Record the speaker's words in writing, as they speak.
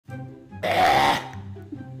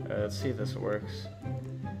Let's see if this works.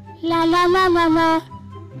 La la la la la.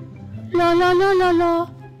 La la la la la.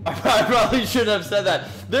 I probably shouldn't have said that.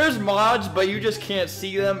 There's mods, but you just can't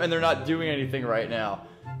see them, and they're not doing anything right now.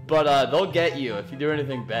 But they'll get you if you do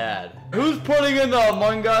anything bad. Who's putting in the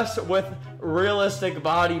Among Us with realistic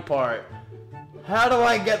body part? How do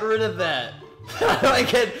I get rid of that? How do I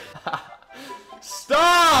get...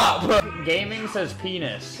 Stop! Gaming says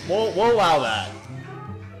penis. We'll allow that.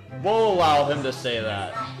 We'll allow him to say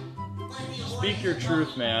that. Speak your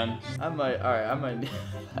truth, man. I might...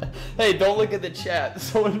 Hey, don't look at the chat.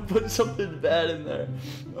 Someone put something bad in there.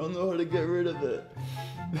 I don't know how to get rid of it.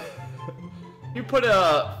 You put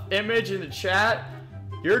a image in the chat,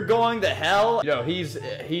 you're going to hell. You know, he's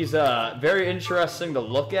very interesting to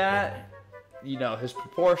look at. You know, his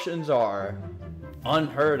proportions are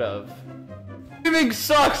unheard of. Gaming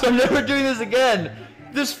sucks. I'm never doing this again.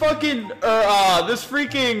 This fucking this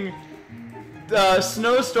freaking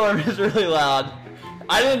snowstorm is really loud.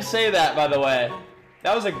 I didn't say that, by the way.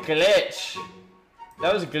 That was a glitch.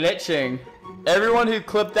 That was glitching. Everyone who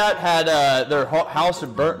clipped that had their house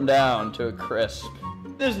burnt down to a crisp.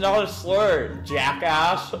 This is not a slur,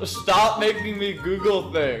 jackass. Stop making me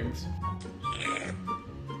Google things.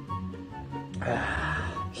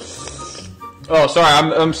 Oh,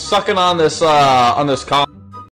 sorry. I'm sucking on this comment.